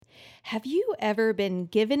Have you ever been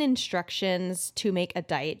given instructions to make a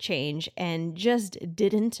diet change and just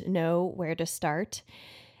didn't know where to start?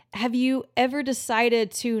 Have you ever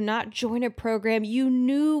decided to not join a program you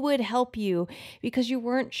knew would help you because you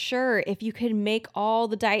weren't sure if you could make all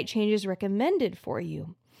the diet changes recommended for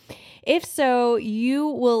you? If so, you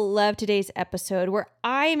will love today's episode where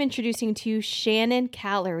I am introducing to you Shannon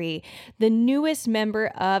Callery, the newest member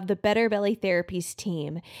of the Better Belly Therapies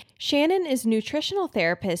team. Shannon is a nutritional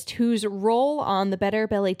therapist whose role on the Better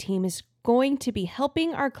Belly team is going to be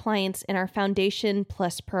helping our clients in our Foundation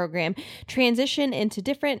Plus program transition into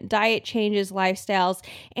different diet changes, lifestyles,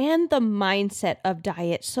 and the mindset of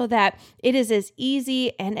diet so that it is as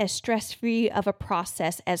easy and as stress-free of a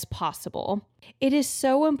process as possible. It is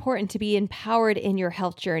so important to be empowered in your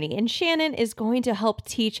health journey, and Shannon is going to help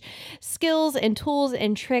teach skills and tools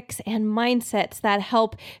and tricks and mindsets that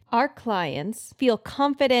help our clients feel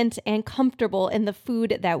confident and comfortable in the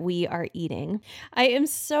food that we are eating. I am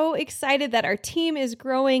so excited that our team is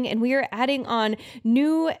growing and we are adding on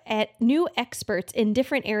new experts in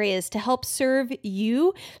different areas to help serve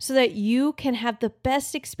you so that you can have the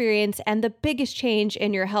best experience and the biggest change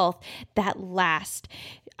in your health that lasts.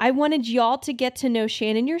 I wanted y'all to get to know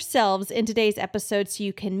Shannon yourselves in today's episode so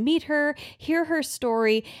you can meet her, hear her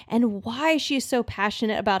story, and why she's so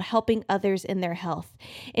passionate about helping others in their health.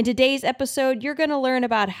 In today's episode, you're going to learn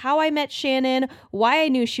about how I met Shannon, why I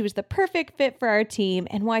knew she was the perfect fit for our team,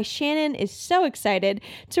 and why Shannon is so excited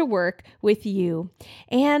to work with you.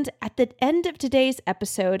 And at the end of today's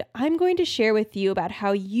episode, I'm going to share with you about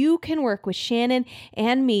how you can work with Shannon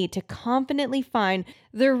and me to confidently find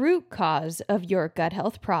the root cause of your gut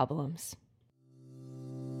health problems.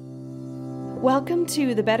 Welcome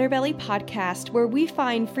to the Better Belly podcast, where we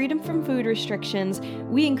find freedom from food restrictions,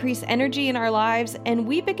 we increase energy in our lives, and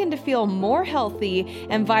we begin to feel more healthy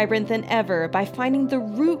and vibrant than ever by finding the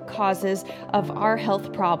root causes of our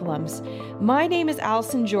health problems. My name is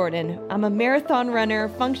Allison Jordan. I'm a marathon runner,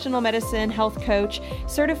 functional medicine health coach,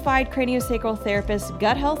 certified craniosacral therapist,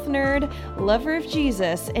 gut health nerd, lover of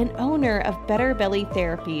Jesus, and owner of Better Belly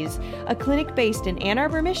Therapies, a clinic based in Ann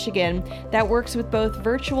Arbor, Michigan that works with both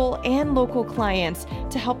virtual and local clients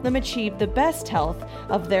to help them achieve the best health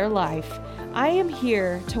of their life. I am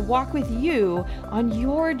here to walk with you on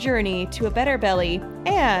your journey to a better belly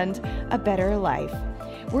and a better life.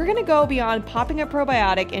 We're going to go beyond popping a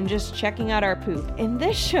probiotic and just checking out our poop. In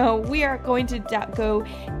this show, we are going to go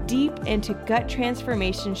deep into gut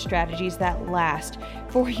transformation strategies that last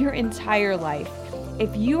for your entire life.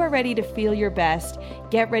 If you are ready to feel your best,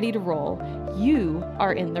 get ready to roll. You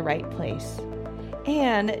are in the right place.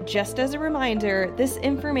 And just as a reminder, this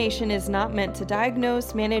information is not meant to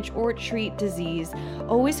diagnose, manage, or treat disease.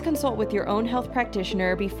 Always consult with your own health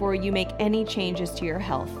practitioner before you make any changes to your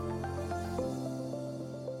health.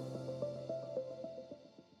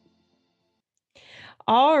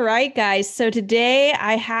 All right, guys. So today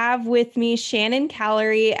I have with me Shannon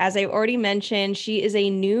Callery. As I already mentioned, she is a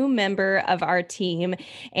new member of our team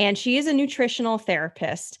and she is a nutritional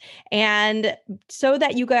therapist. And so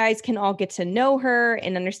that you guys can all get to know her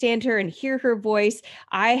and understand her and hear her voice,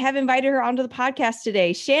 I have invited her onto the podcast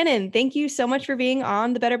today. Shannon, thank you so much for being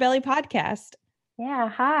on the Better Belly podcast. Yeah.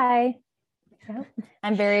 Hi.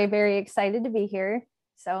 I'm very, very excited to be here.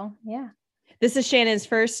 So, yeah. This is Shannon's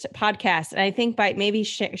first podcast. And I think by maybe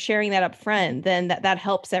sharing that up front, then that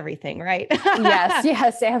helps everything, right?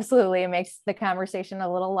 Yes, absolutely. It makes the conversation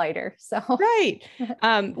a little lighter. So, right.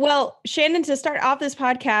 Well, Shannon, to start off this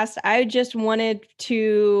podcast, I just wanted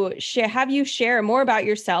to have you share more about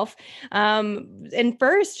yourself. And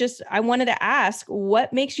first, I wanted to ask,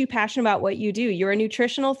 what makes you passionate about what you do? You're a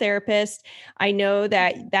nutritional therapist. I know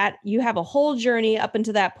that you have a whole journey up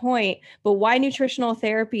until that point, but why nutritional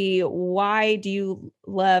therapy? Why do you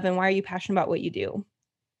love and why are you passionate about what you do?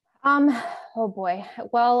 Oh boy.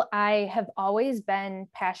 Well, I have always been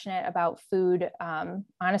passionate about food,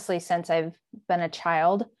 honestly, since I've been a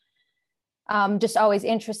child, just always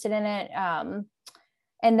interested in it.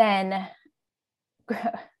 And then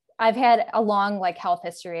I've had a long health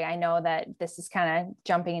history. I know that this is kind of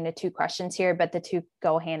jumping into two questions here, but the two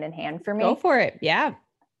go hand in hand for me. Go for it. Yeah.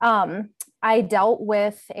 I dealt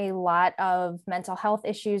with a lot of mental health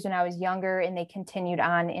issues when I was younger, and they continued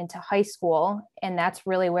on into high school. And that's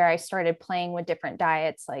really where I started playing with different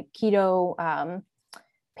diets like keto,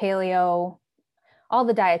 paleo, all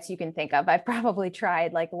the diets you can think of. I've probably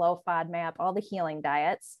tried like low FODMAP, all the healing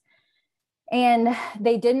diets. And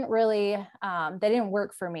they didn't really, they didn't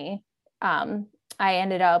work for me. I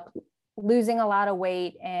ended up losing a lot of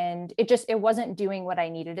weight, and it wasn't doing what I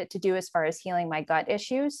needed it to do as far as healing my gut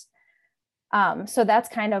issues. So that's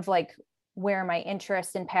kind of like where my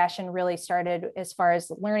interest and passion really started, as far as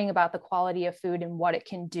learning about the quality of food and what it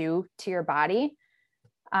can do to your body.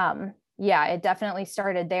 Yeah, it definitely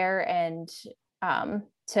started there. And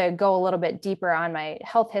to go a little bit deeper on my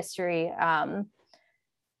health history, after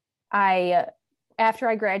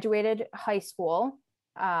I graduated high school,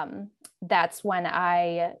 that's when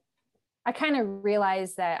I kind of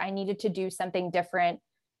realized that I needed to do something different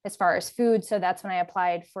as far as food. So that's when I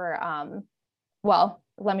applied for, well,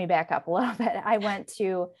 let me back up a little bit. I went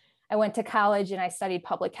to college and I studied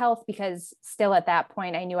public health, because still at that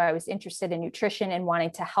point, I knew I was interested in nutrition and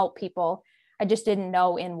wanting to help people. I just didn't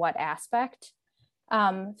know in what aspect.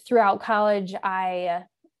 Throughout college, I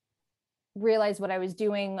realized what I was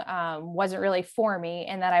doing wasn't really for me,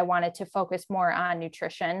 and that I wanted to focus more on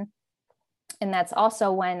nutrition. And that's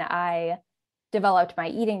also when I developed my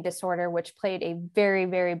eating disorder, which played a very,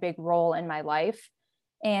 very big role in my life.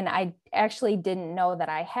 And I actually didn't know that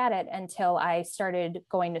I had it until I started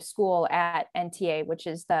going to school at NTA, which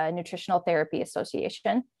is the Nutritional Therapy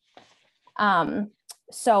Association.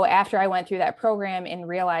 So after I went through that program and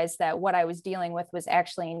realized that what I was dealing with was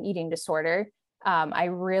actually an eating disorder, I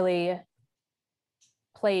really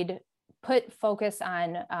put focus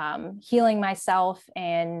on healing myself.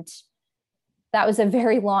 And that was a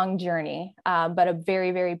very long journey, but a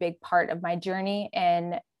very, very big part of my journey.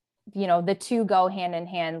 And, the two go hand in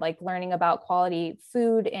hand, like learning about quality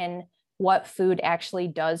food and what food actually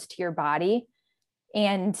does to your body,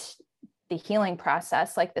 and the healing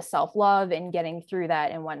process, like the self-love and getting through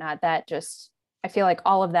that and whatnot. That just, I feel like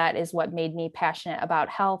all of that is what made me passionate about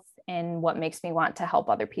health and what makes me want to help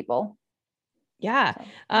other people. Yeah.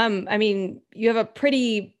 I mean, you have a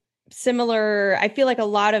pretty similar, I feel like a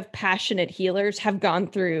lot of passionate healers have gone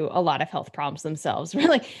through a lot of health problems themselves.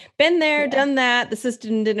 Really been there, done that. The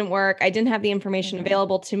system didn't work. I didn't have the information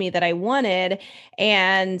available to me that I wanted.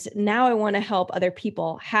 And now I want to help other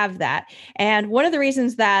people have that. And one of the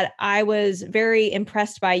reasons that I was very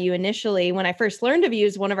impressed by you initially, when I first learned of you,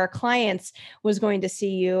 is one of our clients was going to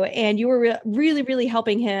see you, and you were really, really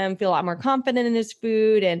helping him feel a lot more confident in his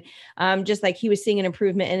food. And just like he was seeing an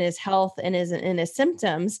improvement in his health and in his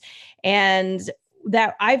symptoms. And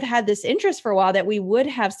that I've had this interest for a while, that we would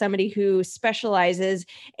have somebody who specializes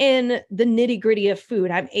in the nitty gritty of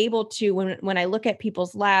food. I'm able to, when I look at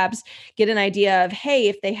people's labs, get an idea of, hey,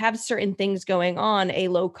 if they have certain things going on, a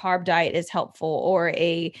low carb diet is helpful, or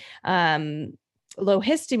a low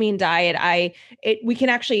histamine diet. We can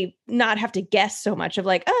actually not have to guess so much of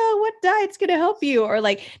like, oh, what diet's going to help you, or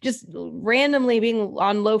like just randomly being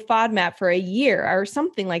on low FODMAP for a year or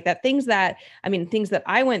something like that. Things that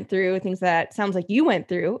I went through, things that sounds like you went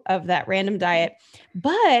through of that random diet.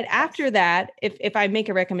 But after that, if I make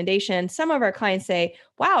a recommendation, some of our clients say,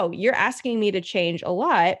 wow, you're asking me to change a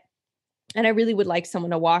lot, and I really would like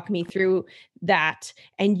someone to walk me through that.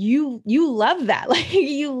 And you love that. Like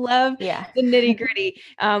you love the nitty gritty,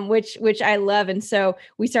 which I love. And so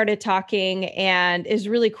we started talking, and it's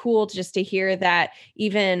really cool just to hear that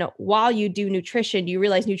even while you do nutrition, you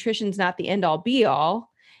realize nutrition's not the end all be all.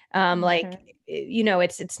 Like,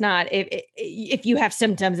 it's not, if you have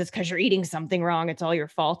symptoms, it's because you're eating something wrong. It's all your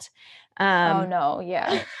fault. Oh no.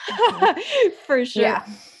 Yeah. For sure. Yeah.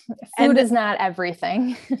 Food is not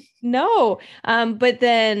everything. No. But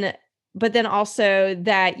then also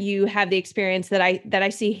that you have the experience that I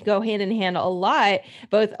see go hand in hand a lot,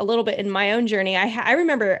 both a little bit in my own journey. I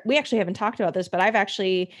remember, we actually haven't talked about this, but I've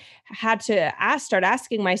actually had to start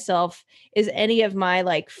asking myself, is any of my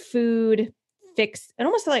like food fix, it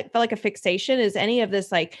almost felt like a fixation. Is any of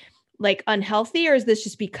this like unhealthy, or is this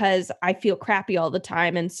just because I feel crappy all the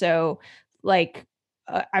time? And so like,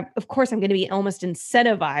 of course I'm going to be almost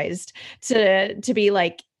incentivized to be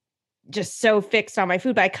like, just so fixed on my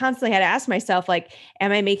food. But I constantly had to ask myself, like,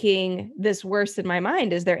 am I making this worse in my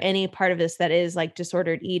mind? Is there any part of this that is like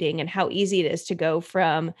disordered eating? And how easy it is to go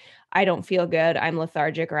from, I don't feel good, I'm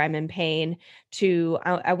lethargic, or I'm in pain, to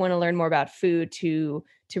I want to learn more about food, to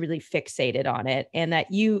really fixated on it. And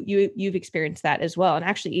that you've experienced that as well, and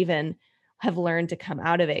actually even have learned to come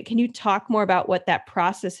out of it. Can you talk more about what that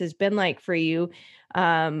process has been like for you,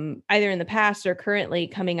 either in the past or currently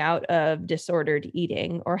coming out of disordered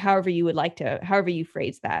eating, or however you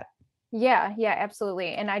phrase that? Yeah,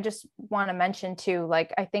 absolutely. And I just want to mention too,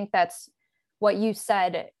 like, I think that's what you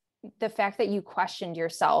said, the fact that you questioned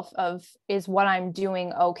yourself of, is what I'm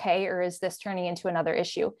doing okay, or is this turning into another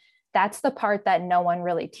issue? That's the part that no one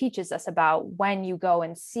really teaches us about when you go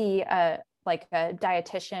and see a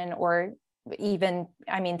dietitian, or even,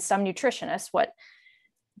 some nutritionists. What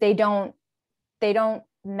they don't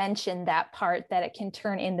mention that part, that it can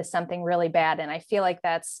turn into something really bad. And I feel like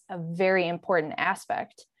that's a very important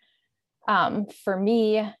aspect. For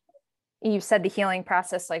me, you said the healing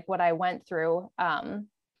process, like what I went through.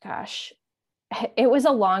 Gosh, it was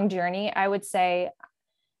a long journey. I would say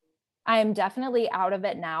I'm definitely out of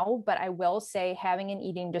it now, but I will say having an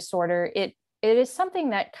eating disorder, it is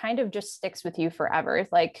something that kind of just sticks with you forever.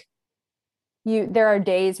 Like there are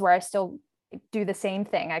days where I still do the same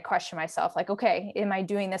thing. I question myself, like, okay, am I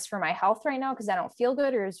doing this for my health right now because I don't feel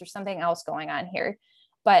good, or is there something else going on here?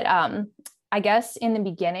 But I guess in the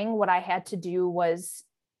beginning, what I had to do was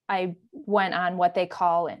I went on what they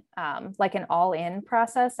call like an all-in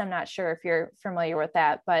process. I'm not sure if you're familiar with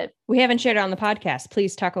that, but we haven't shared it on the podcast.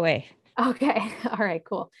 Please talk away. Okay. All right,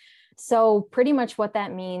 cool. So pretty much what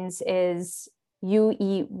that means is you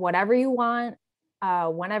eat whatever you want,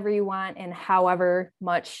 whenever you want, and however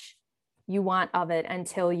much you want of it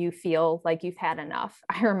until you feel like you've had enough.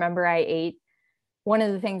 I remember I ate one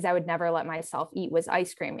of the things I would never let myself eat was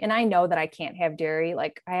ice cream. And I know that I can't have dairy.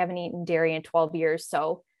 Like I haven't eaten dairy in 12 years.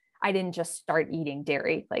 So I didn't just start eating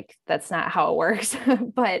dairy. Like that's not how it works.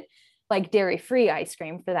 But like dairy-free ice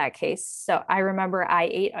cream for that case. So I remember I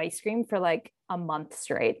ate ice cream for like a month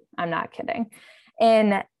straight. I'm not kidding.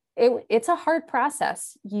 And it's a hard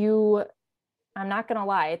process. I'm not going to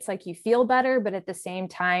lie. It's like you feel better, but at the same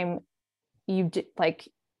time, like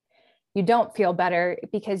you don't feel better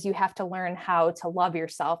because you have to learn how to love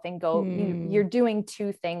yourself and go, you're doing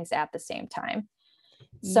two things at the same time.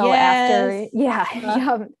 So after,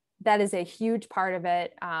 that is a huge part of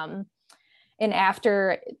it. And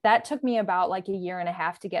after that took me about like a year and a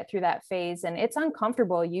half to get through that phase. And it's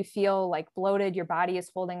uncomfortable. You feel like bloated. Your body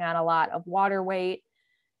is holding on a lot of water weight.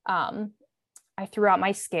 I threw out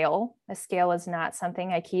my scale. A scale is not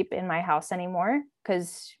something I keep in my house anymore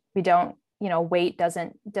because we don't, weight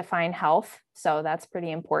doesn't define health. So that's pretty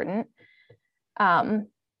important. And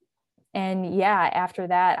yeah, after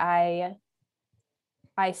that,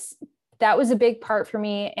 that was a big part for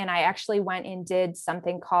me. And I actually went and did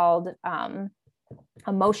something called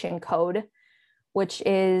emotion code, which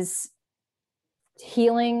is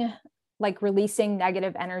healing, like releasing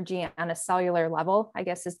negative energy on a cellular level, I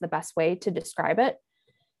guess is the best way to describe it.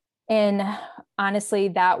 And honestly,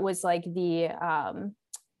 that was like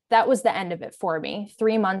that was the end of it for me.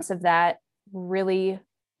 3 months of that really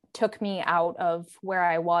took me out of where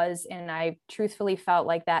I was. And I truthfully felt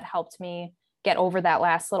like that helped me get over that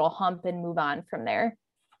last little hump and move on from there.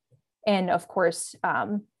 And of course,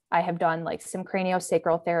 I have done like some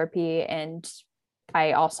craniosacral therapy, and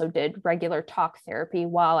I also did regular talk therapy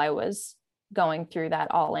while I was going through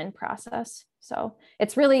that all-in process. So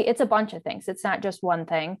it's a bunch of things. It's not just one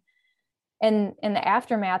thing. And in the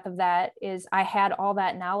aftermath of that is I had all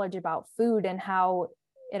that knowledge about food and how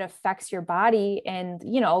it affects your body, and,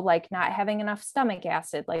 like not having enough stomach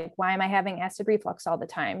acid, like why am I having acid reflux all the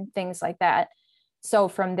time? Things like that. So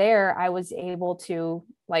from there, I was able to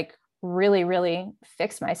like really, really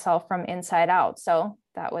fix myself from inside out. So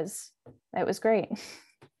that was great.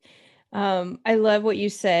 I love what you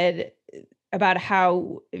said about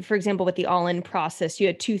how, for example, with the all-in process, you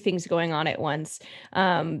had two things going on at once,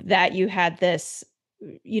 that you had this,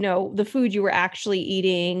 the food you were actually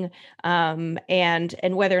eating, and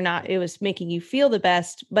whether or not it was making you feel the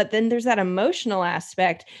best. But then there's that emotional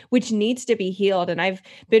aspect, which needs to be healed. And I've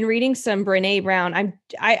been reading some Brene Brown.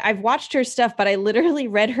 I've watched her stuff, but I literally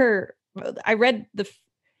read I'm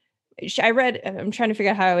trying to figure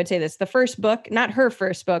out how I would say this. The first book, not her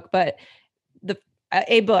first book, but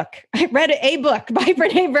a book. I read a book by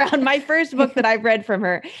Brene Brown, my first book that I've read from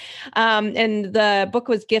her. And the book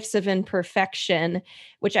was Gifts of Imperfection,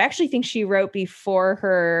 which I actually think she wrote before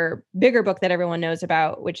her bigger book that everyone knows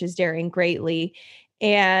about, which is Daring Greatly.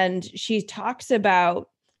 And she talks about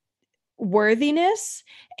worthiness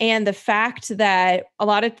and the fact that a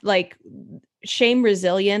lot of like shame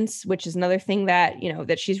resilience, which is another thing that,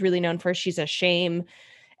 that she's really known for. She's a shame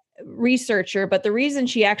researcher, but the reason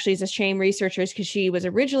she actually is a shame researcher is because she was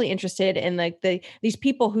originally interested in like these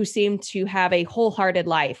people who seem to have a wholehearted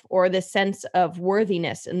life or the sense of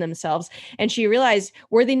worthiness in themselves. And she realized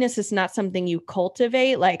worthiness is not something you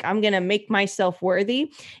cultivate, like I'm going to make myself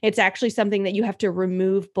worthy. It's actually something that you have to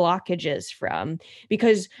remove blockages from,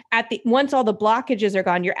 because once all the blockages are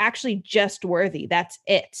gone, you're actually just worthy. That's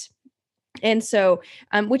it. And so,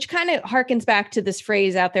 which kind of harkens back to this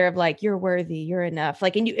phrase out there of like, you're worthy, you're enough.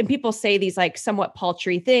 Like, and people say these like somewhat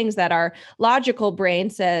paltry things that our logical brain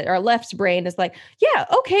said, our left's brain is like, yeah,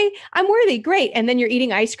 okay, I'm worthy. Great. And then you're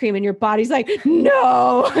eating ice cream and your body's like,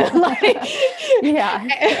 no, like, yeah,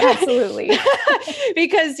 absolutely.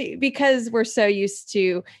 because we're so used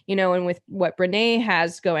to, and with what Brene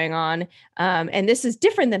has going on, and this is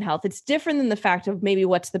different than health. It's different than the fact of maybe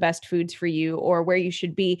what's the best foods for you or where you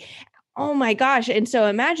should be. Oh my gosh. And so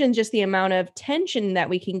imagine just the amount of tension that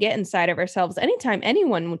we can get inside of ourselves anytime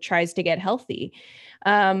anyone tries to get healthy.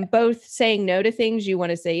 Both saying no to things you want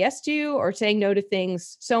to say yes to, or saying no to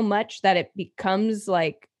things so much that it becomes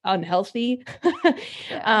like unhealthy,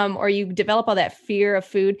 Yeah. or you develop all that fear of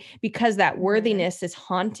food because that Mhm. worthiness is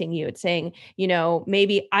haunting you. It's saying,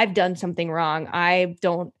 maybe I've done something wrong. I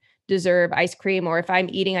don't deserve ice cream, or if I'm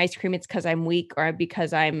eating ice cream, it's because I'm weak, or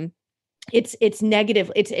because it's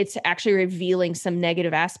negative. It's actually revealing some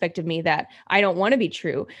negative aspect of me that I don't want to be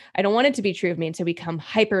true. I don't want it to be true of me. And to become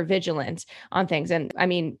hyper vigilant on things. And I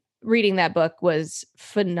mean, reading that book was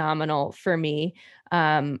phenomenal for me.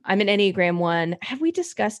 I'm an Enneagram 1. Have we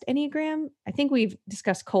discussed Enneagram? I think we've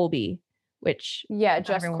discussed Colby, which Yeah, not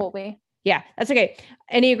just everyone. Colby. Yeah, that's okay.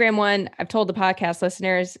 Enneagram 1, I've told the podcast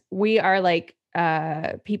listeners, we are like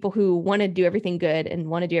people who want to do everything good and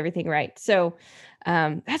want to do everything right. So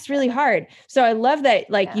that's really hard. So I love that,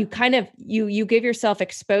 like, Yeah. you kind of you give yourself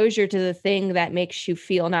exposure to the thing that makes you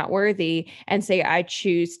feel not worthy, and say, I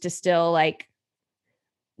choose to still, like,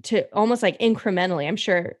 to almost like incrementally. I'm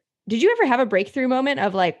sure, did you ever have a breakthrough moment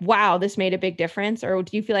of like, wow, this made a big difference? Or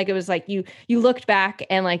do you feel like it was like you looked back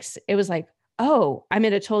and like it was like, oh, I'm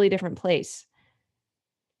in a totally different place?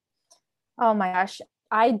 Oh my gosh.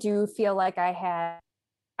 I do feel like I had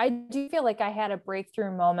a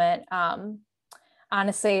breakthrough moment.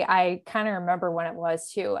 Honestly, I kind of remember when it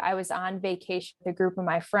was too. I was on vacation with a group of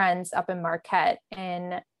my friends up in Marquette,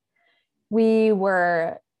 and we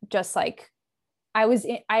were just like,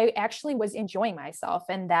 I actually was enjoying myself,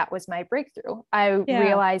 and that was my breakthrough. I Yeah.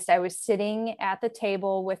 realized I was sitting at the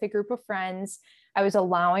table with a group of friends. I was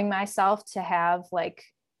allowing myself to have like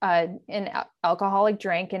an alcoholic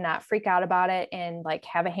drink and not freak out about it, and like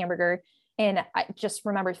have a hamburger. And I just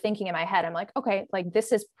remember thinking in my head, I'm like, okay, like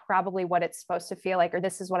this is probably what it's supposed to feel like, or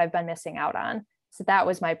this is what I've been missing out on. So that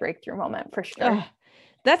was my breakthrough moment for sure. Oh,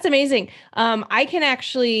 that's amazing. I can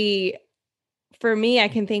actually, for me, I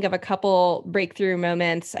can think of a couple breakthrough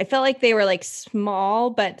moments. I felt like they were like small,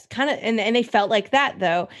 but kind of, and they felt like that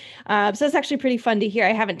though. So it's actually pretty fun to hear.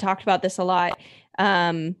 I haven't talked about this a lot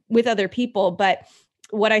with other people, but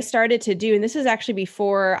what I started to do, and this is actually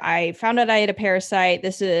before I found out I had a parasite.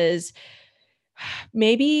 This is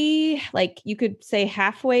maybe, like, you could say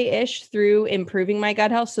halfway-ish through improving my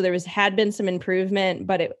gut health. So there had been some improvement,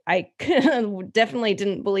 but I definitely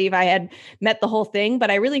didn't believe I had met the whole thing.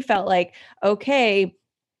 But I really felt like, okay,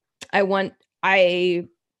 I want I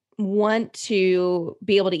want to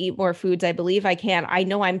be able to eat more foods. I believe I can. I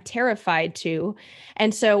know I'm terrified to.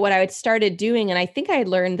 And so what I had started doing, and I think I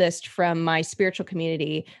learned this from my spiritual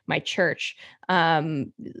community, my church,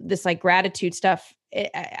 this like gratitude stuff.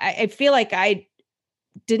 I feel like I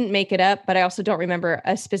didn't make it up, but I also don't remember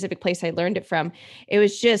a specific place I learned it from. It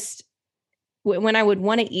was just when I would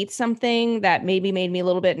want to eat something that maybe made me a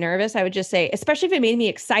little bit nervous, I would just say, especially if it made me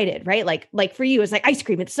excited, right? Like for you, it's like ice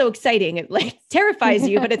cream. It's so exciting. It like terrifies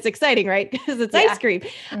you, but it's exciting, right? Because it's ice Yeah. cream.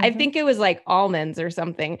 I Mm-hmm. think it was like almonds or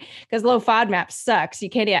something, because low FODMAP sucks.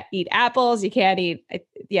 You can't eat apples. You can't eat,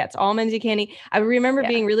 yeah, it's almonds you can't eat. I remember Yeah.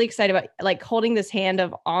 being really excited about like holding this hand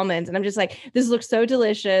of almonds, and I'm just like, this looks so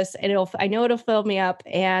delicious, and I know it'll fill me up.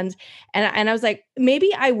 And I was like,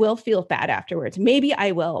 maybe I will feel bad afterwards. Maybe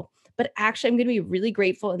I will, but actually I'm going to be really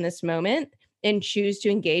grateful in this moment and choose to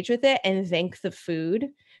engage with it and thank the food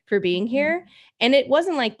for being Mm-hmm. here. And it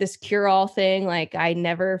wasn't like this cure all thing. Like, I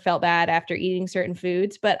never felt bad after eating certain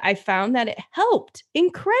foods, but I found that it helped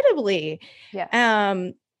incredibly. Yes.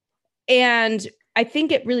 Um, and I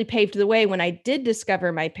think it really paved the way when I did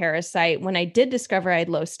discover my parasite, when I did discover I had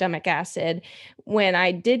low stomach acid, when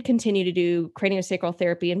I did continue to do craniosacral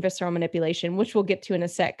therapy and visceral manipulation, which we'll get to in a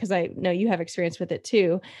sec, because I know you have experience with it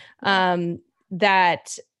too. Yeah.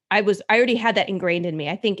 That I already had that ingrained in me.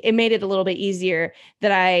 I think it made it a little bit easier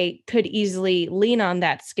that I could easily lean on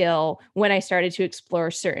that skill when I started to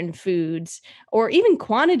explore certain foods, or even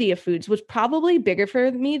quantity of foods was probably bigger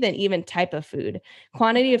for me than even type of food.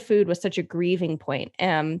 Quantity of Okay. food was such a grieving point,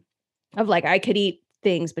 of like, I could eat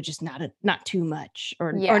things, but just not too much,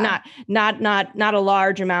 or Yeah. not a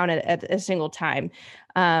large amount at a single time.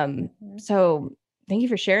 Mhm. So thank you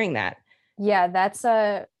for sharing that. Yeah,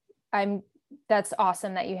 I'm that's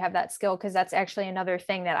awesome that you have that skill, because that's actually another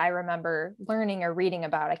thing that I remember learning or reading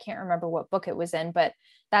about. I can't remember what book it was in, but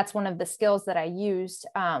that's one of the skills that I used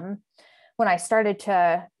when I started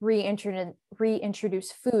to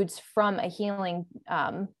reintroduce foods from a healing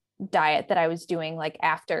diet that I was doing, like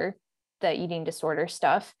after the eating disorder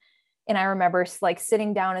stuff. And I remember like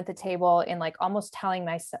sitting down at the table and like almost telling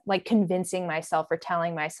myself, like convincing myself or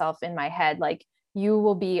telling myself in my head, like, you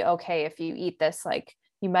will be okay if you eat this. Like,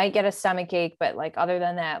 you might get a stomach ache, but like, other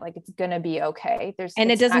than that, like, it's going to be okay. And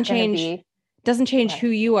it It's doesn't not going to change, be. doesn't change who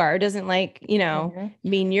you are. It doesn't like,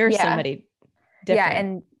 mean you're Yeah. somebody Yeah.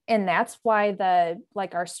 different. And that's why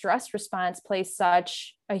our stress response plays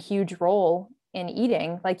such a huge role in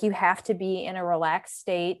eating. Like, you have to be in a relaxed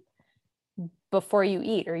state before you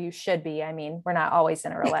eat, or you should be. I mean, we're not always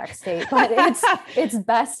in a relaxed state, but it's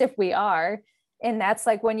best if we are. And that's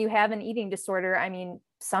like, when you have an eating disorder, I mean,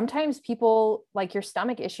 sometimes people, like, your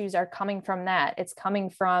stomach issues are coming from that. It's coming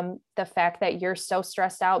from the fact that you're so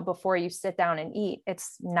stressed out before you sit down and eat.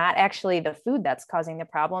 It's not actually the food that's causing the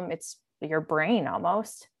problem. It's your brain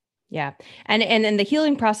almost. Yeah. And the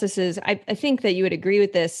healing processes, I think that you would agree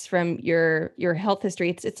with this from your health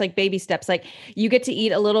history. It's like baby steps. Like, you get to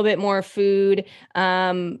eat a little bit more food.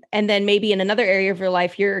 And then maybe in another area of your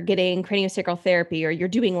life, you're getting craniosacral therapy or you're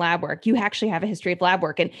doing lab work. You actually have a history of lab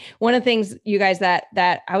work. And one of the things, you guys,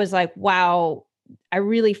 that I was like, wow, I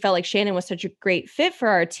really felt like Shannon was such a great fit for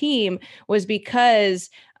our team, was because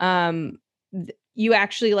you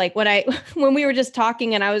actually, like, when we were just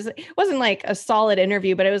talking, and it wasn't like a solid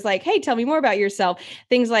interview, but it was like, hey, tell me more about yourself,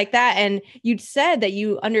 things like that. And you'd said that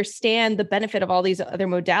you understand the benefit of all these other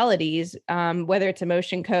modalities, whether it's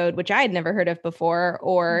emotion code, which I had never heard of before,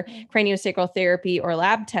 or craniosacral therapy or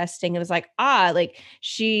lab testing. It was like, like,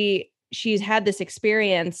 she's had this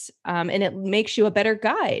experience, and it makes you a better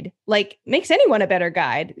guide, like makes anyone a better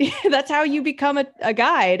guide. That's how you become a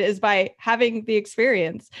guide, is by having the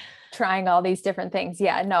experience. Trying all these different things.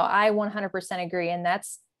 Yeah, no, I 100% agree. And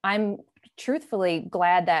I'm truthfully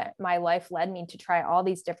glad that my life led me to try all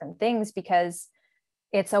these different things, because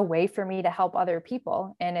it's a way for me to help other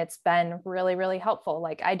people. And it's been really, really helpful.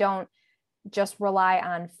 Like, I don't just rely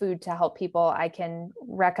on food to help people. I can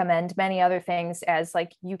recommend many other things, as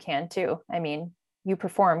like you can too. I mean, you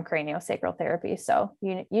perform craniosacral therapy, so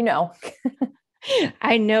you know.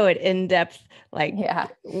 I know it in depth, like, yeah,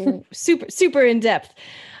 super, super in depth.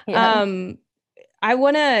 yeah. I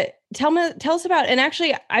want to tell us about, and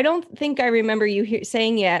actually, I don't think I remember you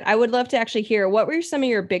saying yet. I would love to actually hear, what were some of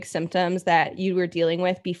your big symptoms that you were dealing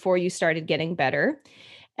with before you started getting better?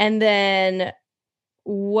 And then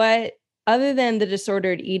what, other than the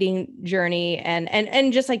disordered eating journey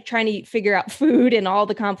and just like trying to figure out food and all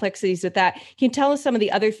the complexities with that, can you tell us some of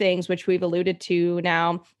the other things which we've alluded to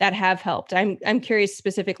now that have helped? I'm curious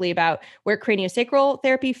specifically about where craniosacral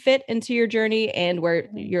therapy fit into your journey and where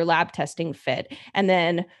your lab testing fit, and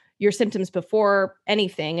then your symptoms before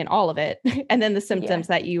anything and all of it, and then the symptoms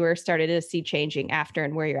that you were started to see changing after,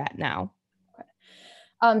 and where you're at now.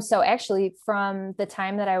 So actually, from the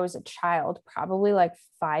time that I was a child, probably like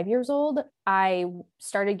 5 years old, I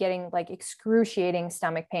started getting like excruciating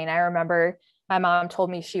stomach pain. I remember my mom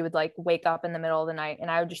told me she would like wake up in the middle of the night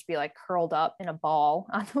and I would just be like curled up in a ball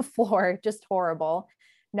on the floor, just horrible.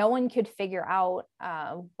 No one could figure out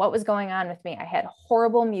what was going on with me. I had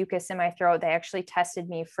horrible mucus in my throat. They actually tested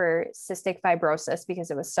me for cystic fibrosis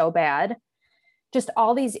because it was so bad. Just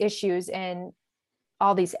all these issues and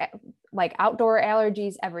all these like outdoor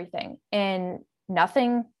allergies, everything. And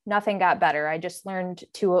nothing got better. I just learned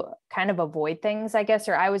to kind of avoid things, I guess,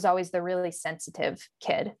 or I was always the really sensitive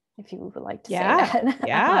kid, if you would like to say that.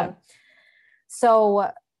 Yeah. So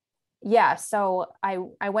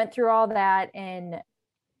I went through all that and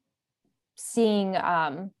seeing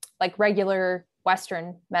like regular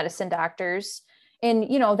Western medicine doctors, and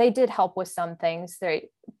they did help with some things,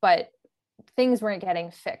 but things weren't getting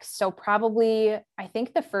fixed. So probably, I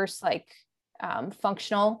think the first like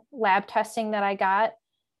functional lab testing that I got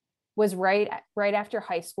was right after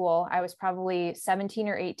high school. I was probably 17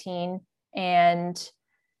 or 18, and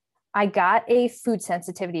I got a food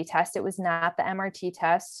sensitivity test. It was not the MRT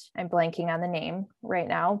test. I'm blanking on the name right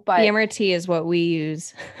now, but the MRT is what we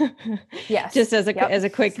use. Yes. Just as a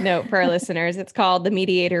quick note for our listeners, it's called the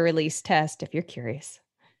mediator release test, if you're curious.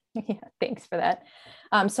 Yeah, thanks for that.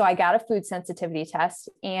 So I got a food sensitivity test,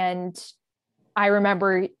 and I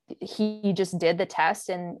remember he just did the test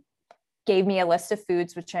and gave me a list of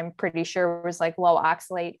foods, which I'm pretty sure was like low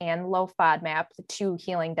oxalate and low FODMAP, the two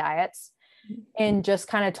healing diets, and just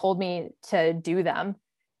kind of told me to do them,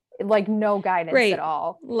 like no guidance at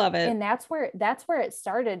all. Love it. And that's where it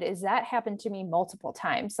started. Is that happened to me multiple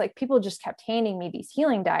times. Like, people just kept handing me these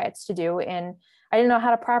healing diets to do, and I didn't know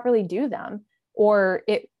how to properly do them, or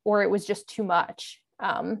it was just too much.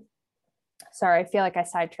 Sorry, I feel like I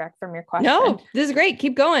sidetracked from your question. No, this is great.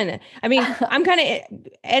 Keep going. I mean, I'm kind of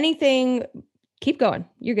anything. Keep going.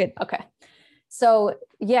 You're good. Okay. So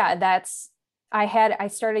yeah, I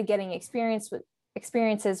started getting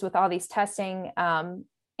experiences with all these testing.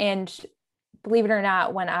 And believe it or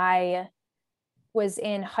not, when I was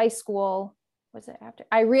in high school, was it after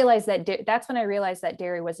I realized that that's when I realized that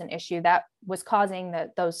dairy was an issue that was causing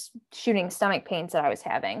those shooting stomach pains that I was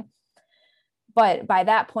having. But by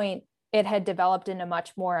that point, it had developed into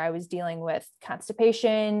much more. I was dealing with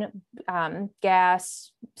constipation,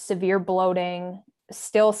 gas, severe bloating,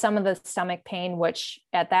 still some of the stomach pain, which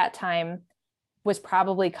at that time was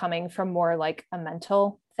probably coming from more like a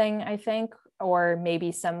mental thing, I think, or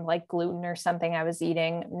maybe some like gluten or something I was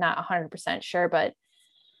eating, not 100% sure, but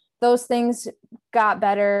those things got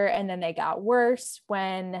better. And then they got worse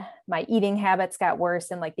when my eating habits got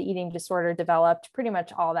worse and like the eating disorder developed. Pretty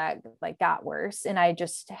much all that like got worse. And I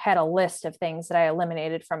just had a list of things that I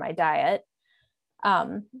eliminated from my diet.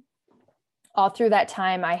 All through that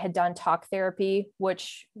time, I had done talk therapy,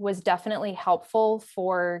 which was definitely helpful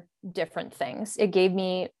for different things. It gave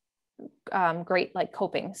me great like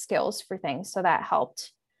coping skills for things. So that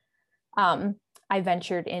helped. I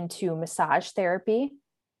ventured into massage therapy,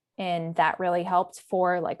 and that really helped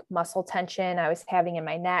for like muscle tension I was having in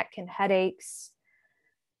my neck and headaches.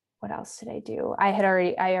 What else did I do? I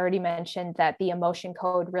already mentioned that the emotion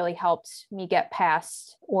code really helped me get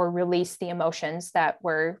past or release the emotions that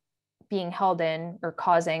were being held in or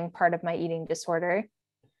causing part of my eating disorder.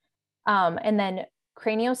 And then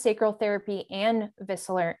craniosacral therapy and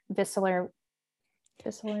visceral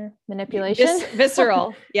manipulation.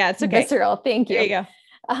 Visceral. Yeah, it's okay. Visceral. Thank you. There you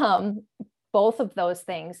go. Both of those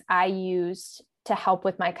things I used to help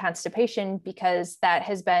with my constipation because that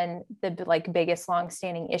has been the like biggest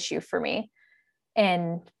longstanding issue for me.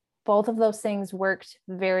 And both of those things worked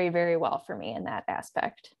very, very well for me in that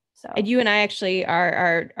aspect. So. And you and I actually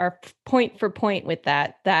are point for point with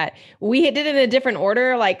that we did it in a different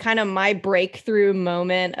order. Like kind of my breakthrough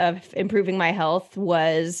moment of improving my health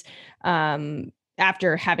was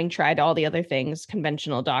after having tried all the other things,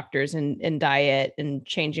 conventional doctors and diet and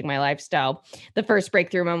changing my lifestyle. The first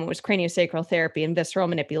breakthrough moment was craniosacral therapy and visceral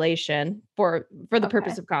manipulation for the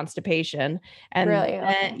purpose of constipation. And really?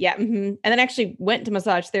 yeah. Mm-hmm. And then actually went to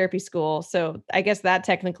massage therapy school. So I guess that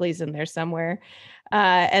technically is in there somewhere.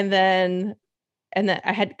 And then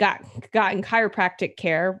I had gotten chiropractic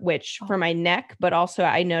care, which for my neck, but also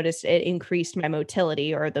I noticed it increased my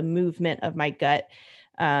motility or the movement of my gut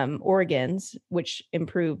organs, which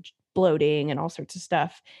improved bloating and all sorts of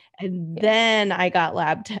stuff. And then I got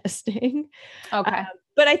lab testing. Okay.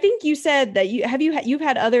 But I think you said that you've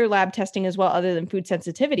had other lab testing as well, other than food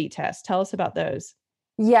sensitivity tests. Tell us about those.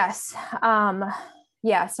 Yes.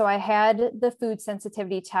 Yeah. So I had the food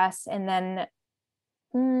sensitivity test, and then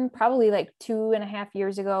probably like 2.5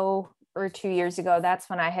 years ago or 2 years ago, that's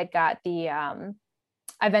when I had got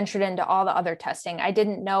I ventured into all the other testing. I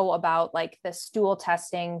didn't know about like the stool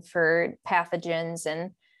testing for pathogens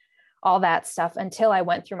and all that stuff until I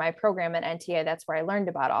went through my program at NTA. That's where I learned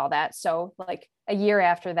about all that. So like a year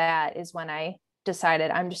after that is when I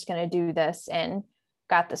decided I'm just going to do this and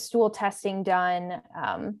got the stool testing done.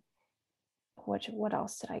 What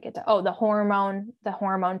else did I get to? Oh, the hormone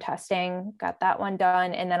testing, got that one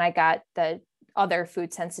done. And then I got the other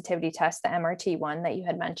food sensitivity test, the MRT one that you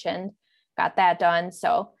had mentioned, got that done.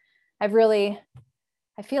 So I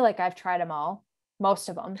feel like I've tried them all, most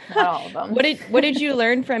of them, not all of them. What did you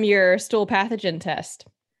learn from your stool pathogen test?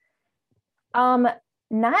 Not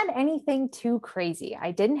anything too crazy.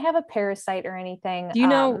 I didn't have a parasite or anything. Do you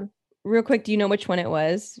know, real quick, do you know which one it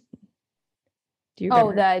was? Do you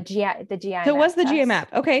remember? The GI. So it was the GI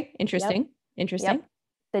map. Okay. Interesting. Yep. Interesting. Yep.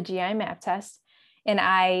 The GI map test. And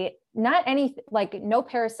no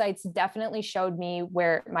parasites definitely showed me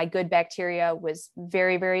where my good bacteria was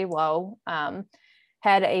very, very low.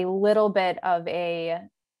 Had a little bit of a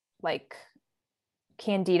like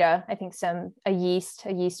candida, I think a yeast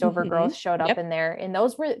overgrowth showed up in there. And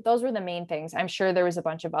those were the main things. I'm sure there was a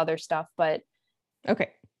bunch of other stuff, but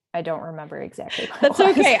okay. I don't remember exactly. That's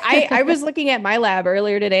okay. I was looking at my lab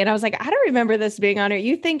earlier today and I was like, I don't remember this being on here.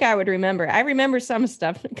 You think I would remember? I remember some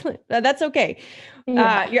stuff. That's okay.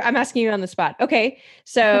 Yeah. I'm asking you on the spot. Okay.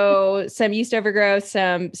 So some yeast overgrowth,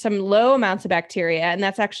 some low amounts of bacteria. And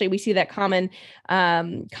that's actually, we see that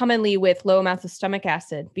commonly with low amounts of stomach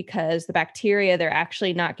acid because the bacteria, they're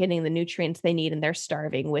actually not getting the nutrients they need and they're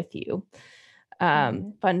starving with you.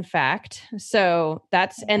 Fun fact. So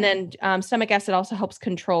that's, and then stomach acid also helps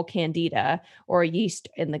control candida or yeast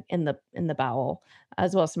in the bowel,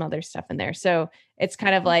 as well as some other stuff in there. So it's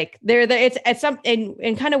kind of like it's something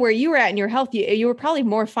and kind of where you were at in your health, you were probably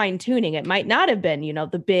more fine tuning. It might not have been,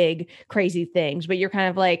 the big crazy things, but you're kind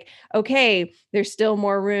of like, okay, there's still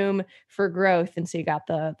more room for growth. And so you got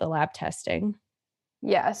the lab testing.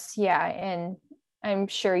 Yes. Yeah. And I'm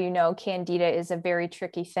sure, candida is a very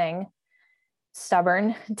tricky thing.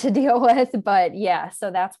 stubborn to deal with. But yeah,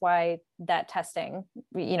 so that's why that testing,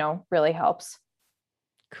 really helps.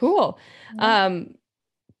 Cool. Yeah.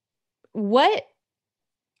 What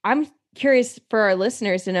I'm curious for our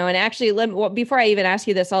listeners to know, and actually, before I even ask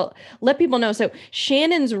you this, I'll let people know. So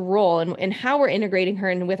Shannon's role and how we're integrating her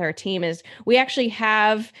in with our team is we actually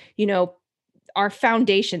have, our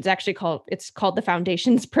foundations it's called the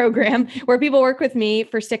foundations program where people work with me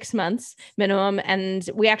for 6 months minimum. And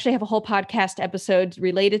we actually have a whole podcast episode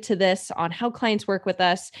related to this on how clients work with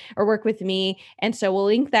us or work with me. And so we'll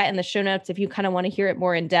link that in the show notes if you kind of want to hear it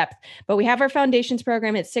more in depth. But we have our foundations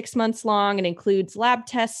program. It's 6 months long and includes lab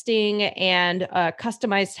testing and a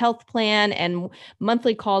customized health plan and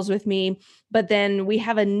monthly calls with me. But then we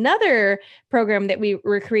have another program that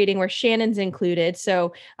we're creating where Shannon's included.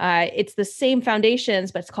 So it's the same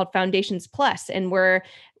foundations, but it's called Foundations Plus. And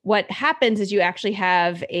what happens is you actually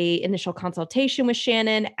have a initial consultation with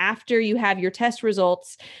Shannon after you have your test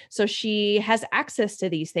results. So she has access to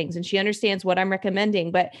these things and she understands what I'm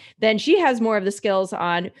recommending. But then she has more of the skills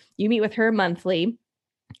on, you meet with her monthly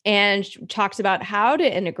and talks about how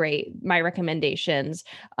to integrate my recommendations,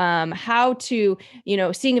 how to,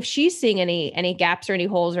 seeing if she's seeing any gaps or any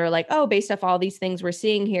holes, or like, oh, based off all these things we're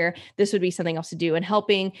seeing here, this would be something else to do, and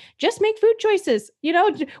helping just make food choices,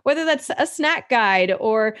 whether that's a snack guide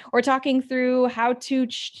or talking through how to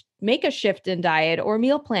make a shift in diet or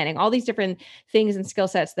meal planning, all these different things and skill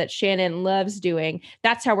sets that Shannon loves doing.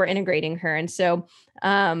 That's how we're integrating her. And so,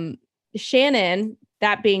 Shannon,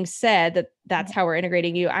 that being said, that's how we're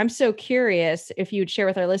integrating you. I'm so curious if you'd share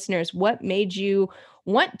with our listeners what made you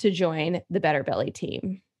want to join the Better Belly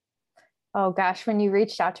team. Oh gosh, when you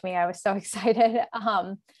reached out to me, I was so excited.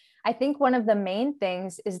 I think one of the main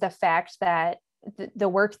things is the fact that the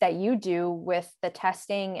work that you do with the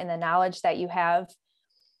testing and the knowledge that you have,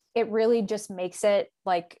 it really just makes it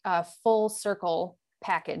like a full circle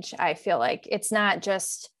package. I feel like it's not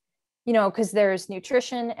just, because there's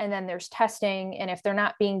nutrition and then there's testing. And if they're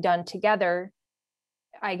not being done together,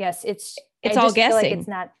 I guess it's all guessing. Feel like it's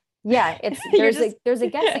not, yeah, there's a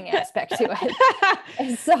guessing aspect to it.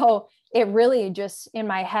 And so it really just, in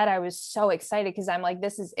my head, I was so excited because I'm like,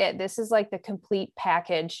 this is it. This is like the complete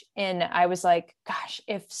package. And I was like, gosh,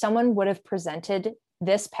 if someone would have presented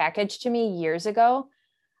this package to me years ago,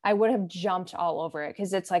 I would have jumped all over it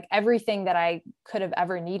because it's like everything that I could have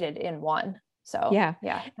ever needed in one. So yeah,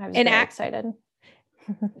 I was very excited.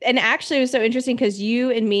 And actually it was so interesting because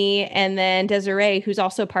you and me, and then Desiree, who's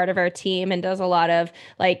also part of our team and does a lot of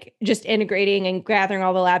like just integrating and gathering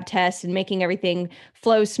all the lab tests and making everything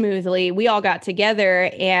flow smoothly. We all got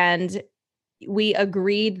together and we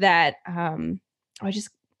agreed that, I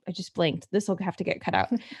just blinked. This will have to get cut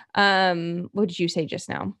out. What did you say just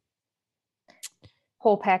now?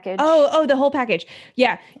 Whole package. Oh, the whole package.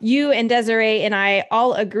 Yeah. You and Desiree and I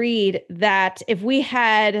all agreed that if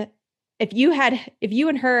you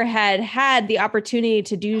and her had the opportunity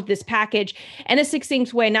to do this package in a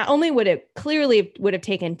succinct way, not only would it clearly would have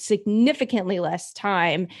taken significantly less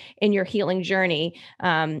time in your healing journey,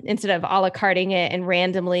 instead of a la carting it and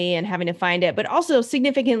randomly and having to find it, but also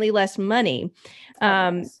significantly less money.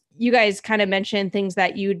 You guys kind of mentioned things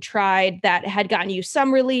that you'd tried that had gotten you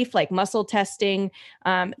some relief, like muscle testing.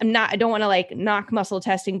 I don't want to like knock muscle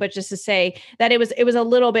testing, but just to say that it was a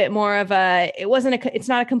little bit more of it's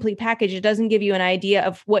not a complete package. It doesn't give you an idea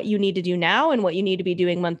of what you need to do now and what you need to be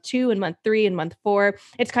doing month 2 and month 3 and month 4.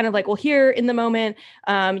 It's kind of like, well, here in the moment,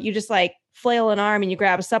 you just like flail an arm and you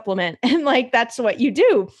grab a supplement and like, that's what you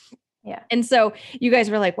do. Yeah. And so you guys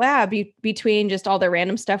were like, wow, between just all the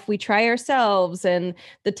random stuff we try ourselves and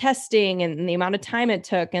the testing and the amount of time it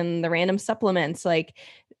took and the random supplements, like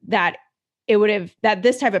that,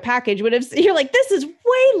 this type of package would have, you're like, this is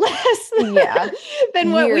way less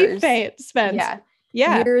than what we spent.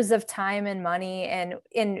 Yeah. Years of time and money.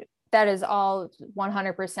 And that is all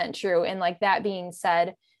 100% true. And like that being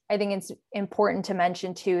said, I think it's important to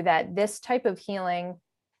mention too, that this type of healing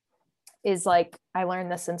is like, I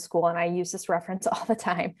learned this in school and I use this reference all the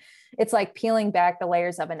time. It's like peeling back the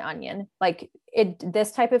layers of an onion. Like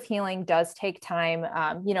this type of healing does take time.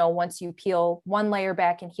 Once you peel one layer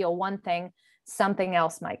back and heal one thing, something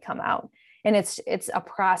else might come out. And it's a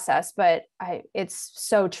process, but it's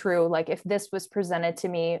so true. Like if this was presented to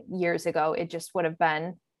me years ago, it just would have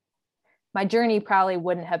been, my journey probably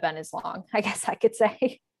wouldn't have been as long, I guess I could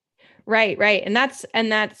say. Right. And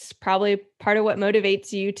that's probably part of what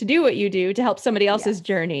motivates you to do what you do, to help somebody else's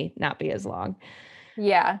journey not be as long.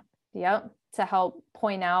 Yeah. Yep. To help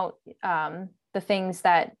point out the things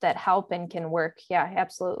that help and can work. Yeah,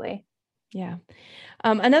 absolutely. Yeah.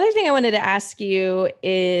 Another thing I wanted to ask you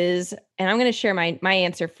is, and I'm going to share my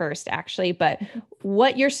answer first, actually, but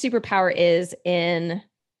what your superpower is in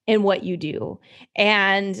what you do.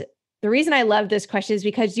 And the reason I love this question is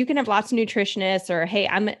because you can have lots of nutritionists, or hey,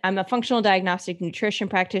 I'm a functional diagnostic nutrition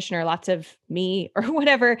practitioner, lots of me or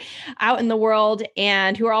whatever out in the world,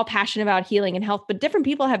 and who are all passionate about healing and health, but different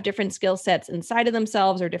people have different skill sets inside of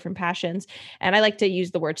themselves or different passions. And I like to use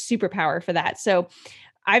the word superpower for that. So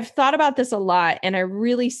I've thought about this a lot, and I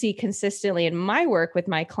really see consistently in my work with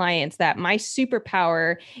my clients that my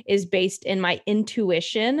superpower is based in my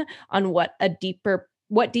intuition on what deeper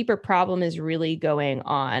problem is really going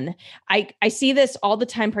on. I see this all the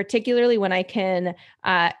time, particularly when I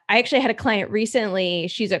actually had a client recently.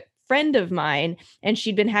 She's a friend of mine, and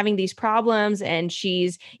she'd been having these problems, and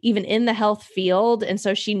she's even in the health field. And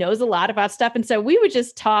so she knows a lot about stuff. And so we would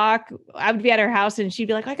just talk. I would be at her house and she'd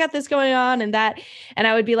be like, I got this going on and that. And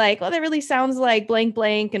I would be like, well, that really sounds like blank,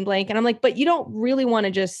 blank, and blank. And I'm like, but you don't really want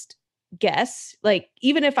to just guess. Like,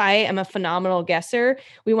 even if I am a phenomenal guesser,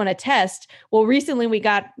 we want to test. Well, recently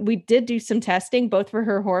we did do some testing, both for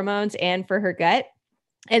her hormones and for her gut.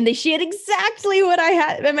 And she had exactly what I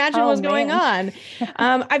had imagined was going on.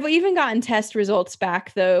 I've even gotten test results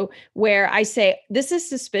back, though, where I say, this is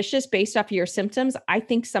suspicious based off of your symptoms. I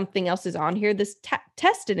think something else is on here. This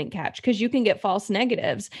test didn't catch, because you can get false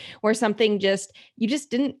negatives where you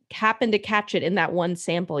just didn't happen to catch it in that one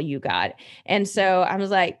sample you got. And so I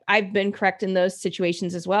was like, I've been correct in those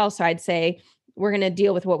situations as well. So I'd say, we're going to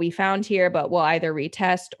deal with what we found here, but we'll either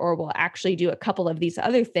retest or we'll actually do a couple of these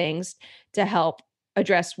other things to help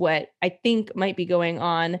address what I think might be going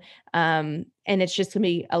on. And it's just going to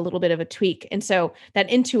be a little bit of a tweak. And so that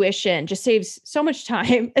intuition just saves so much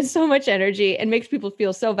time and so much energy and makes people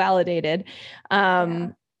feel so validated.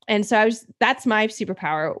 And so that's my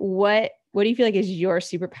superpower. What do you feel like is your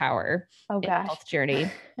superpower in the health journey?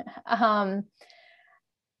 I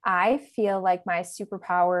feel like my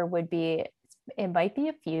superpower would be, it might be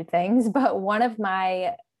a few things, but one of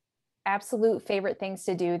my absolute favorite things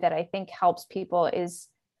to do that I think helps people is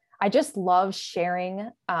I just love sharing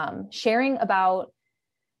about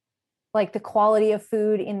like the quality of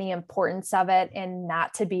food and the importance of it, and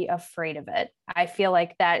not to be afraid of it. I feel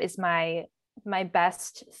like that is my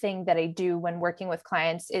best thing that I do when working with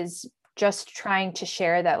clients, is just trying to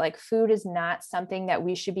share that like food is not something that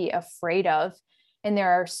we should be afraid of. And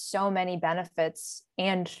there are so many benefits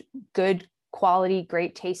and good quality,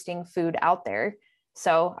 great tasting food out there.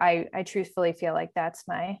 So I truthfully feel like that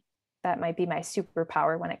might be my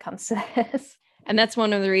superpower when it comes to this. And that's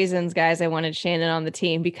one of the reasons, guys, I wanted Shannon on the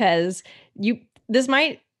team, because this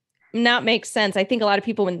might not make sense. I think a lot of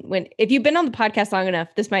people, if you've been on the podcast long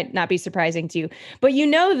enough, this might not be surprising to you, but you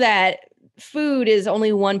know that food is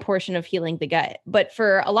only one portion of healing the gut. But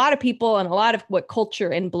for a lot of people, and a lot of what culture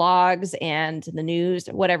and blogs and the news,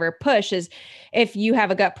 whatever push is, if you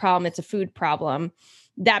have a gut problem, it's a food problem.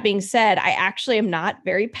 That being said, I actually am not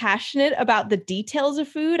very passionate about the details of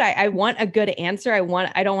food. I want a good answer. I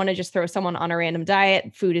don't want to just throw someone on a random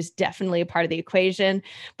diet. Food is definitely a part of the equation.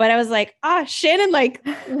 But I was like, Shannon like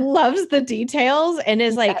loves the details and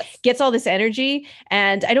is like, gets all this energy.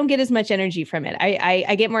 And I don't get as much energy from it.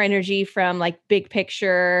 I get more energy from like big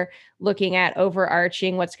picture, looking at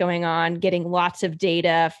overarching what's going on, getting lots of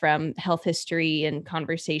data from health history and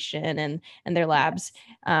conversation and their labs.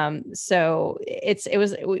 So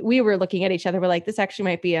we were looking at each other. We're like, this actually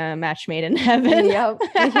might be a match made in heaven. Yep.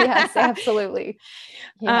 Yes, absolutely.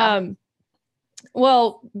 Yeah.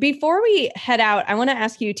 Well, before we head out, I want to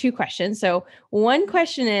ask you two questions. So one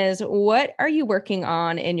question is, what are you working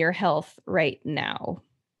on in your health right now?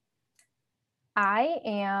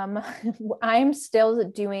 I'm still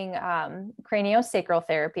doing craniosacral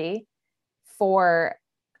therapy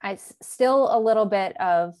still a little bit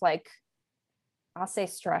of like, I'll say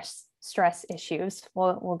stress issues.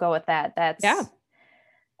 We'll go with that.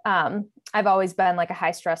 I've always been like a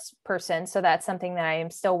high stress person. So that's something that I am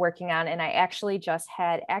still working on. And I actually just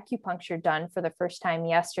had acupuncture done for the first time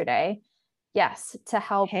yesterday. Yes. To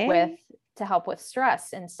help with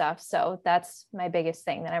stress and stuff. So that's my biggest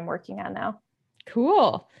thing that I'm working on now.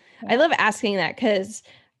 Cool. Yeah. I love asking that, because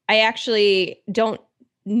I actually don't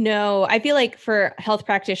know. I feel like for health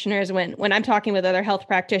practitioners, when I'm talking with other health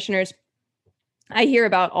practitioners, I hear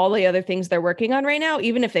about all the other things they're working on right now,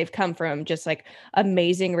 even if they've come from just like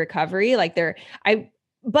amazing recovery.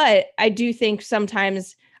 But I do think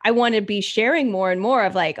sometimes I want to be sharing more and more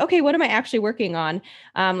of like, okay, what am I actually working on?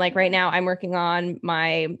 Like right now I'm working on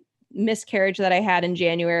my miscarriage that I had in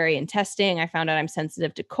January and testing, I found out I'm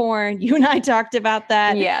sensitive to corn. You and I talked about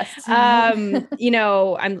that. Yes. I'm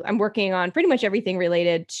working on pretty much everything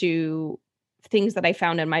related to things that I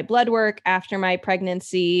found in my blood work after my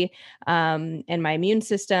pregnancy, and my immune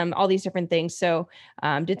system, all these different things. So,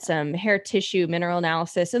 did some hair tissue mineral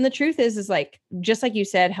analysis. And the truth is like, just like you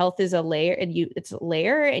said, health is a layer, and it's a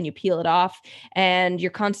layer and you peel it off, and you're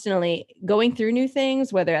constantly going through new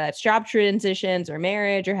things, whether that's job transitions or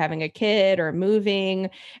marriage or having a kid or moving,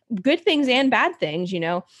 good things and bad things,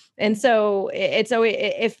 And so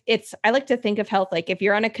I like to think of health like if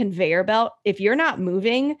you're on a conveyor belt, if you're not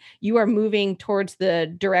moving, you are moving towards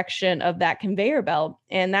the direction of that conveyor belt.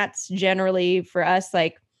 And that's generally for us,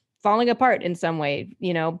 like falling apart in some way,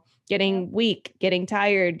 getting weak, getting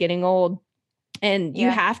tired, getting old. And you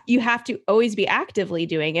have to always be actively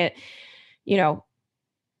doing it.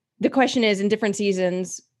 The question is, in different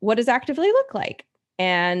seasons, what does actively look like?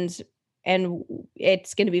 And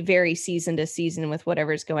it's going to be very season to season with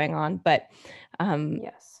whatever's going on. But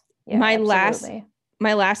yes. Yeah, absolutely.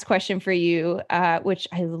 My last question for you, which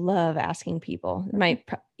I love asking people,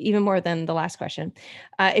 even more than the last question.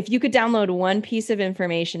 If you could download one piece of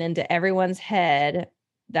information into everyone's head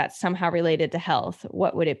that's somehow related to health,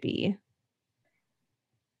 what would it be?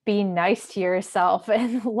 Be nice to yourself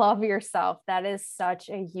and love yourself. That is such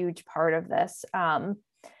a huge part of this.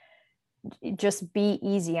 Just be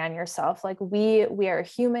easy on yourself. Like we are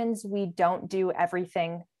humans. We don't do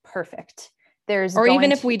everything perfect.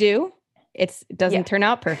 Even if we do, it doesn't turn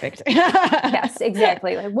out perfect. Yes,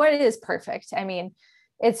 exactly. Like what is perfect? I mean,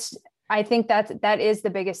 I think that is the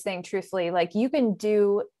biggest thing, truthfully. Like you can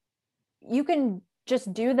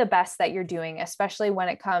just do the best that you're doing, especially when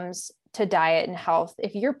it comes to diet and health.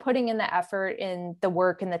 If you're putting in the effort and the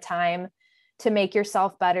work and the time to make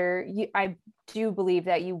yourself better, I do believe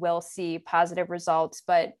that you will see positive results,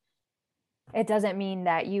 but it doesn't mean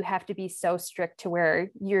that you have to be so strict to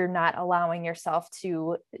where you're not allowing yourself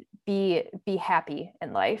to be happy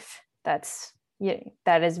in life. That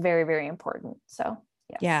is very, very important. So,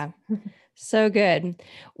 yes. Yeah. So good.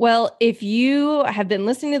 Well, if you have been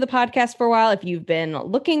listening to the podcast for a while, if you've been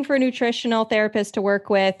looking for a nutritional therapist to work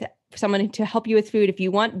with, someone to help you with food, if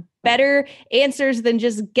you want better answers than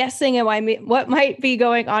just guessing at what might be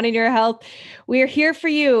going on in your health, we're here for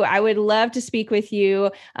you. I would love to speak with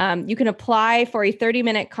you. You can apply for a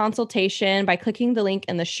 30-minute consultation by clicking the link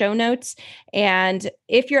in the show notes. And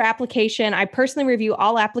if your application, I personally review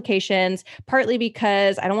all applications, partly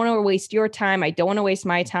because I don't want to waste your time. I don't want to waste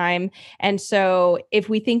my time. And so if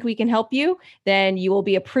we think we can help you, then you will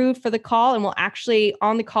be approved for the call. And we'll actually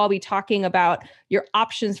on the call be talking about your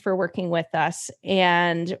options for working with us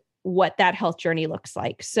and what that health journey looks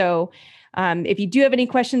like. So if you do have any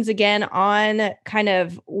questions again on kind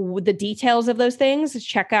of the details of those things,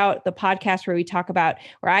 check out the podcast where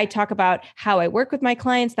I talk about how I work with my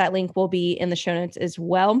clients. That link will be in the show notes as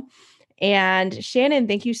well. And Shannon,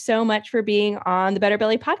 thank you so much for being on the Better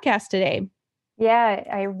Belly podcast today. Yeah,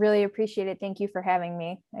 I really appreciate it. Thank you for having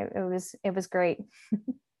me. It was great.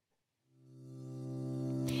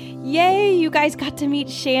 Yay, you guys got to meet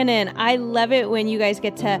Shannon. I love it when you guys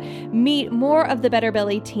get to meet more of the Better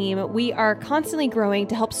Belly team. We are constantly growing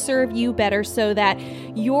to help serve you better so that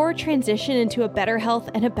your transition into a better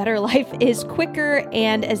health and a better life is quicker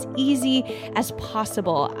and as easy as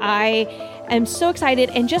possible. I am so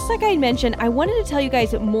excited. And just like I mentioned, I wanted to tell you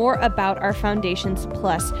guys more about our Foundations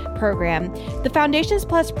Plus program. The Foundations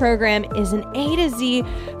Plus program is an A to Z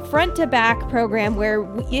front to back program where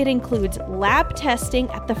it includes lab testing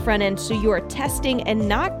at the front end. So you are testing and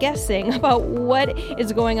not guessing about what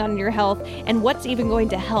is going on in your health and what's even going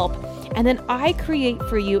to help. And then I create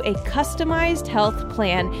for you a customized health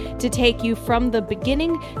plan to take you from the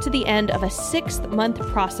beginning to the end of a 6-month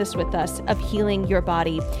process with us of healing your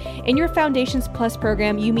body. In your Foundations Plus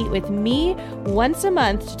program, you meet with me once a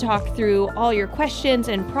month to talk through all your questions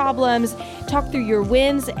and problems, talk through your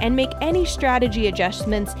wins, and make any strategy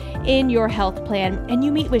adjustments in your health plan. And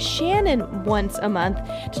you meet with Shannon once a month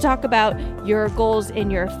to talk about your goals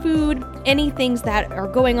in your food, any things that are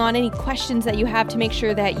going on, any questions that you have to make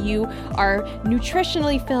sure that you are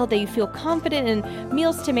nutritionally filled, that you feel confident in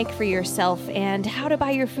meals to make for yourself and how to buy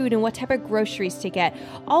your food and what type of groceries to get.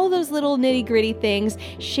 All those little nitty gritty things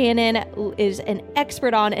Shannon is an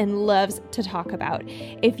expert on and loves to talk about.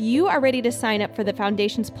 If you are ready to sign up for the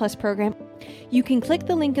Foundations Plus program, You can click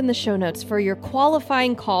the link in the show notes for your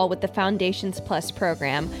qualifying call with the Foundations Plus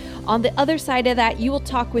program. On the other side of that, you will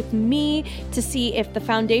talk with me to see if the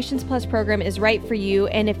Foundations Plus program is right for you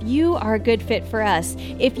and if you are a good fit for us.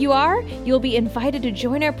 If you are, you'll be invited to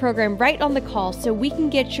join our program right on the call so we can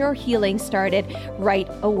get your healing started right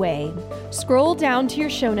away. Scroll down to your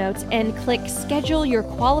show notes and click schedule your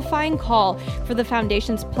qualifying call for the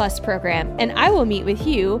Foundations Plus program, and I will meet with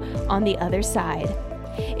you on the other side.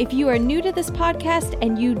 If you are new to this podcast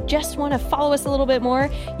and you just want to follow us a little bit more,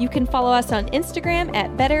 you can follow us on Instagram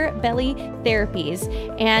at Better Belly Therapies.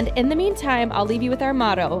 And in the meantime, I'll leave you with our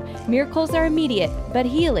motto: miracles are immediate, but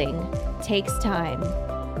healing takes time.